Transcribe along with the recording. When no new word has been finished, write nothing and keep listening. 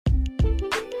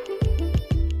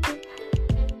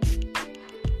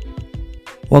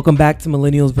Welcome back to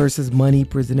Millennials versus Money,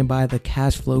 presented by the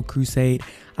Cash Flow Crusade.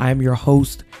 I am your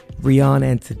host, Rion,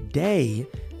 and today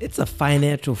it's a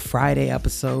Financial Friday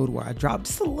episode where I drop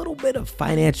just a little bit of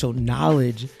financial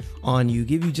knowledge on you,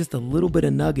 give you just a little bit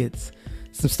of nuggets,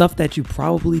 some stuff that you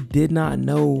probably did not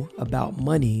know about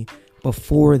money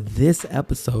before this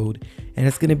episode. And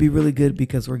it's going to be really good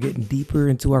because we're getting deeper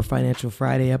into our Financial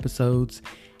Friday episodes.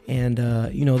 And,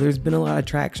 there's been a lot of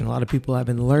traction. A lot of people have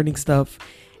been learning stuff.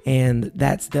 And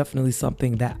that's definitely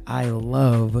something that I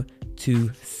love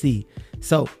to see.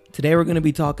 So today we're going to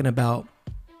be talking about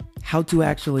how to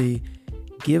actually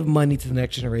give money to the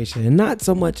next generation, and not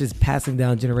so much as passing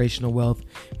down generational wealth,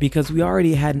 because we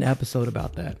already had an episode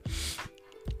about that.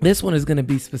 This one is going to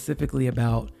be specifically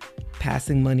about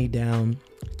passing money down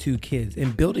to kids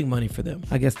and building money for them.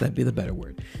 I guess that'd be the better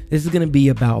word. This is going to be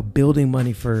about building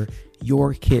money for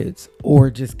your kids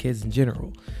or just kids in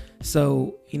general.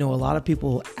 So, a lot of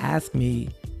people ask me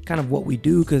kind of what we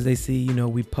do because they see,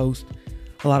 we post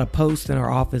a lot of posts in our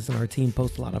office, and our team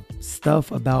posts a lot of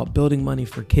stuff about building money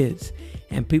for kids.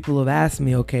 And people have asked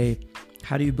me, okay,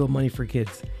 how do you build money for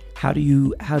kids? How do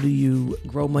you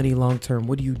grow money long term?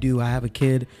 What do you do? I have a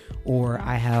kid, or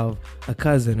I have a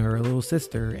cousin or a little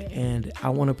sister, and I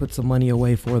want to put some money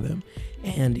away for them.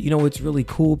 And it's really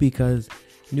cool because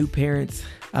new parents,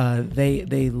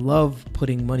 they love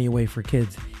putting money away for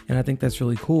kids. And I think that's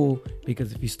really cool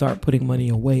because if you start putting money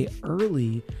away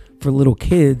early for little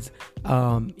kids,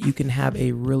 you can have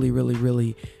a really, really,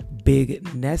 really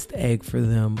big nest egg for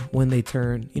them when they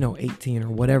turn, 18 or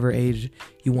whatever age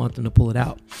you want them to pull it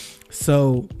out.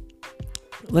 So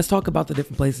let's talk about the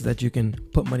different places that you can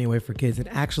put money away for kids and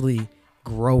actually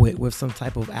grow it with some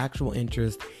type of actual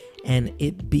interest, and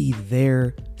it be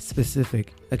their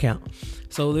specific account.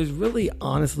 So there's really,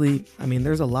 honestly,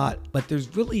 there's a lot, but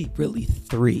there's really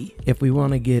three. If we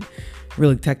want to get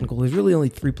really technical, there's really only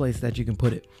three places that you can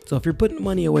put it. So if you're putting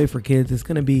money away for kids, it's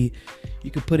going to be,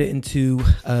 you could put it into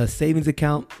a savings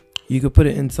account. You could put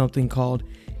it in something called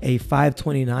a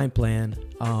 529 plan,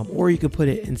 or you could put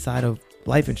it inside of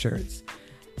life insurance.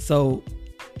 So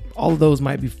all of those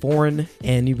might be foreign,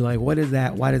 and you'd be like, what is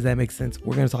that? Why does that make sense?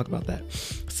 We're going to talk about that.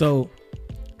 So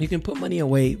you can put money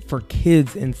away for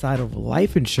kids inside of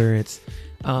life insurance.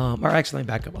 Or actually, let me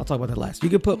back up. I'll talk about that last. You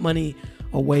can put money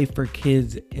away for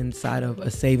kids inside of a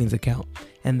savings account.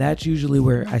 And that's usually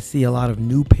where I see a lot of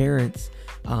new parents,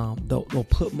 they'll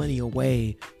put money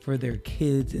away for their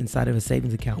kids inside of a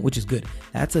savings account, which is good.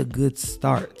 That's a good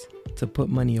start to put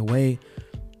money away.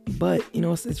 But,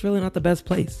 it's really not the best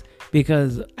place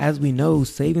because, as we know,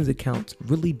 savings accounts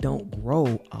really don't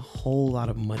grow a whole lot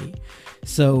of money.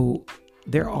 So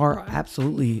there are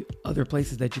absolutely other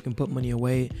places that you can put money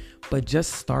away, but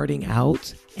just starting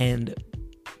out and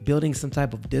building some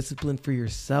type of discipline for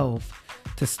yourself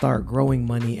to start growing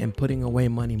money and putting away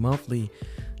money monthly,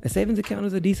 a savings account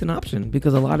is a decent option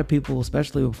because a lot of people,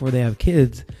 especially before they have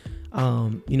kids,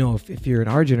 if you're in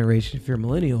our generation, if you're a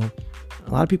millennial,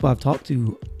 a lot of people I've talked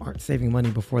to aren't saving money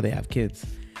before they have kids,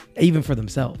 even for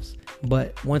themselves.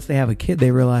 But once they have a kid, they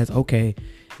realize, okay,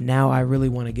 now I really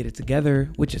want to get it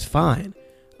together, which is fine.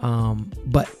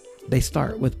 But they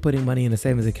start with putting money in a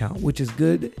savings account, which is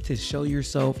good to show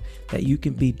yourself that you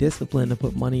can be disciplined to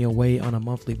put money away on a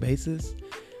monthly basis.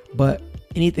 But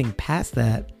anything past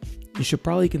that, you should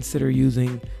probably consider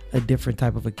using a different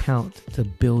type of account to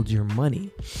build your money.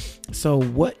 So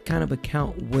what kind of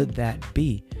account would that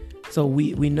be? So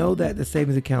we know that the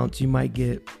savings accounts, you might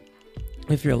get,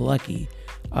 if you're lucky,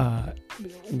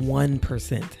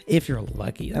 1%. If you're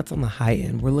lucky, that's on the high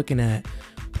end. We're looking at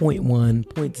 0.1,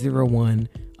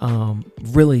 0.01,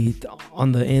 really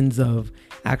on the ends of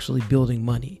actually building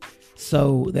money.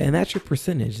 So, and that's your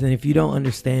percentage. And if you don't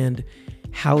understand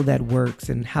how that works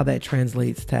and how that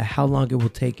translates to how long it will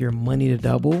take your money to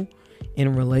double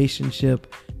in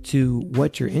relationship to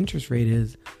what your interest rate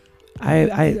is,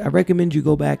 I recommend you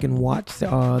go back and watch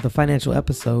the financial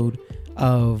episode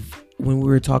of when we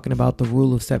were talking about the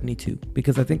rule of 72,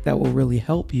 because I think that will really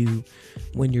help you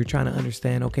when you're trying to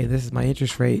understand, okay, this is my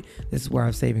interest rate. This is where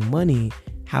I'm saving money.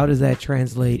 How does that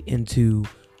translate into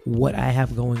what I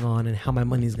have going on and how my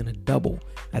money is going to double?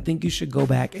 I think you should go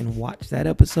back and watch that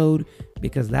episode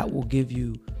because that will give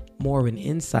you more of an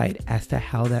insight as to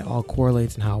how that all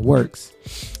correlates and how it works.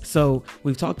 So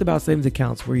we've talked about savings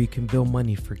accounts where you can build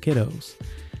money for kiddos,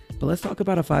 but let's talk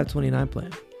about a 529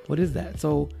 plan. What is that?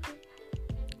 So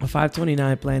a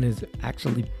 529 plan is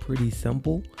actually pretty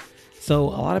simple. So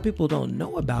a lot of people don't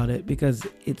know about it because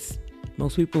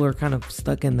most people are kind of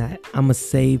stuck in that I'm gonna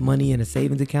save money in a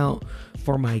savings account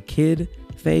for my kid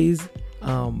phase.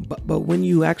 But when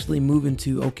you actually move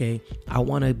into, okay, I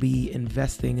want to be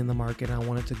investing in the market, I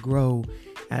want it to grow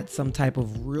at some type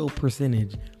of real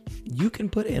percentage, you can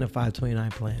put it in a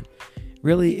 529 plan.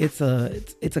 Really, it's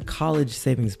a college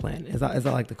savings plan, as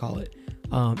I like to call it.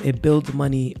 It builds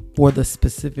money for the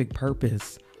specific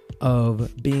purpose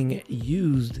of being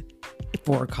used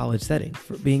for a college setting,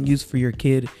 for being used for your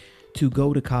kid to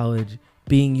go to college,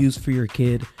 being used for your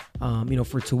kid,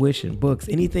 for tuition, books,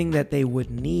 anything that they would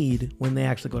need when they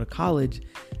actually go to college.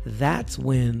 That's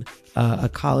when a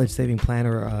college saving plan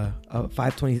or a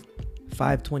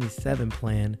 527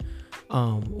 plan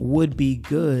would be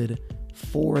good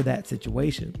for that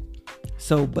situation.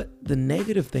 So, but the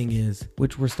negative thing is,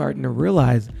 which we're starting to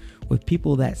realize with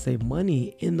people that save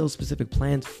money in those specific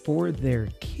plans for their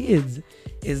kids,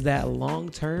 is that long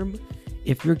term,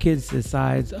 if your kid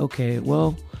decides, okay,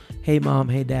 well, hey mom,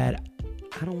 hey dad,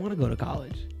 I don't want to go to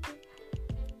college.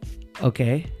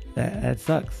 Okay, that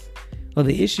sucks. Well,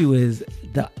 the issue is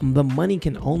the money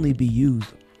can only be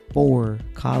used for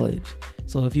college.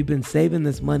 So if you've been saving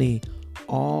this money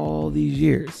all these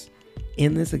years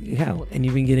in this account and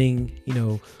you've been getting,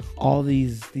 all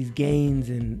these gains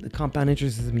and the compound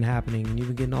interest has been happening and you've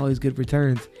been getting all these good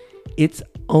returns, its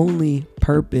only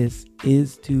purpose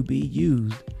is to be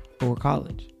used for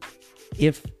college.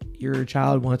 If your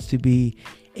child wants to be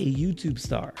a YouTube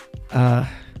star, that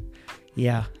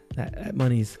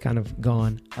money's kind of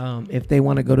gone. If they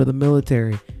want to go to the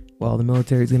military, well, the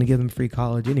military is going to give them free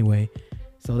college anyway,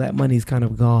 so that money's kind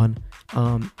of gone.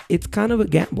 It's kind of a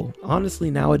gamble,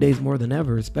 honestly, nowadays more than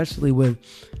ever, especially with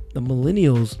the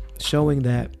millennials showing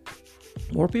that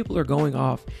more people are going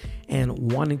off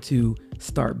and wanting to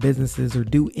start businesses or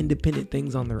do independent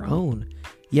things on their own.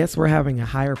 Yes, we're having a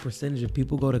higher percentage of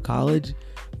people go to college,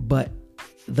 but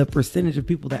the percentage of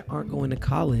people that aren't going to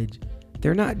college,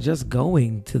 they're not just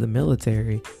going to the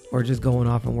military or just going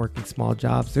off and working small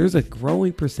jobs. There's a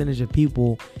growing percentage of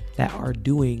people that are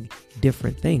doing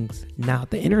different things. Now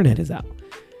the internet is out.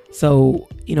 So,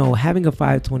 having a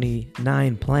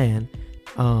 529 plan,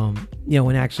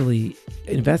 and actually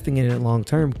investing in it long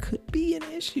term could be an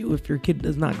issue if your kid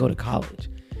does not go to college.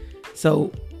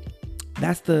 So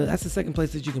that's the second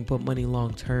place that you can put money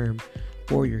long term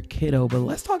for your kiddo. But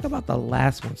let's talk about the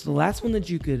last one. So the last one that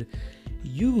you could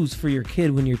use for your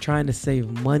kid when you're trying to save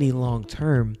money long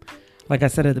term, like I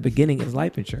said at the beginning, is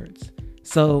life insurance.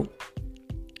 So,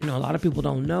 a lot of people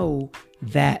don't know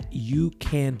that you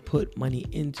can put money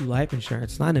into life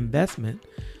insurance. It's not an investment,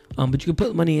 but you can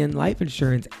put money in life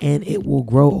insurance and it will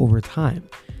grow over time.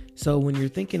 So when you're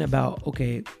thinking about,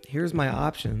 okay, here's my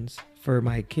options for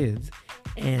my kids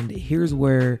and here's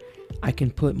where I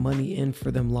can put money in for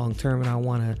them long term, and I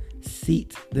want to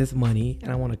seat this money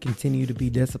and I want to continue to be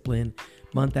disciplined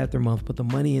month after month, put the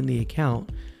money in the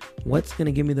account, what's going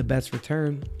to give me the best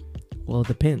return? Well, it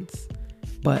depends.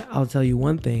 But I'll tell you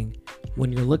one thing,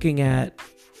 when you're looking at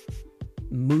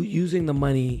using the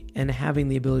money and having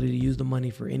the ability to use the money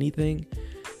for anything,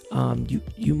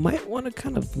 you might want to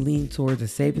kind of lean towards a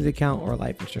savings account or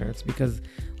life insurance, because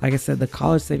like I said, the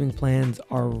college saving plans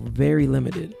are very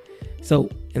limited. So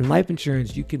in life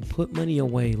insurance, you can put money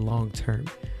away long term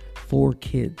for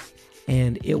kids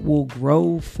and it will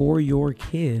grow for your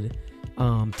kid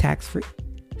tax free.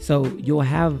 So your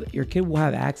kid will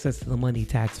have access to the money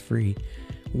tax free.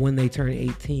 When they turn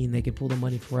 18, they can pull the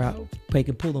money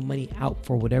out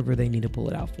for whatever they need to pull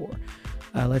it out for.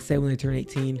 Let's say when they turn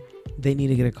 18, they need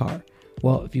to get a car.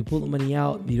 Well, if you pull the money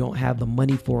out, you don't have the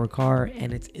money for a car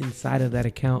and it's inside of that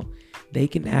account, they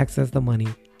can access the money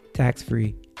tax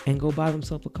free and go buy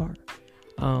themselves a car.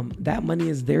 That money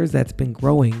is theirs, that's been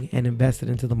growing and invested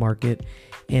into the market.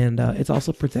 And it's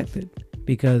also protected,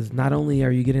 because not only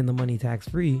are you getting the money tax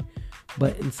free,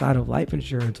 but inside of life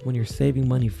insurance, when you're saving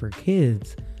money for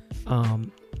kids,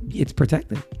 it's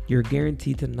protected. You're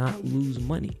guaranteed to not lose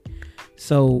money.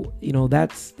 So,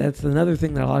 that's another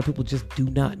thing that a lot of people just do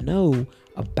not know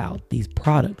about these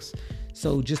products.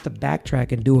 So just to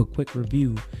backtrack and do a quick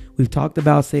review, we've talked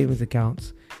about savings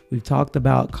accounts, we've talked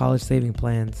about college saving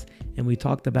plans, and we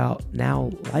talked about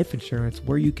now life insurance,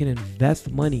 where you can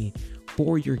invest money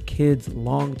for your kids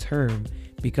long term,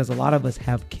 because a lot of us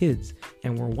have kids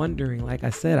and we're wondering, like I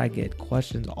said, I get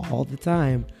questions all the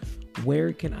time,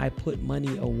 where can I put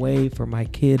money away for my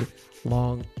kid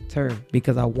long term?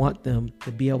 Because I want them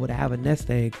to be able to have a nest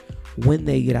egg when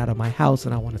they get out of my house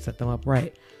and I want to set them up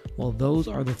right. Well, those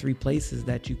are the three places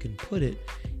that you can put it,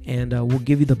 and we'll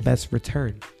give you the best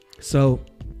return. So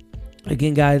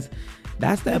again, guys,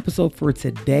 that's the episode for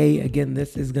today. Again,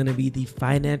 this is going to be the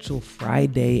Financial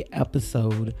Friday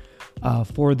episode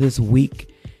for this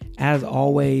week. As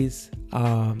always,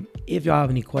 If y'all have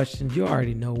any questions, you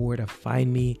already know where to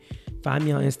find me. Find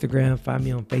me on Instagram, find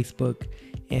me on Facebook,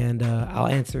 and I'll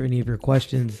answer any of your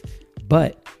questions.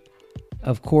 But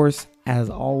of course, as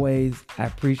always, I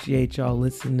appreciate y'all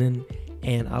listening,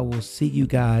 and I will see you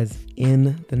guys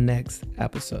in the next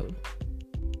episode.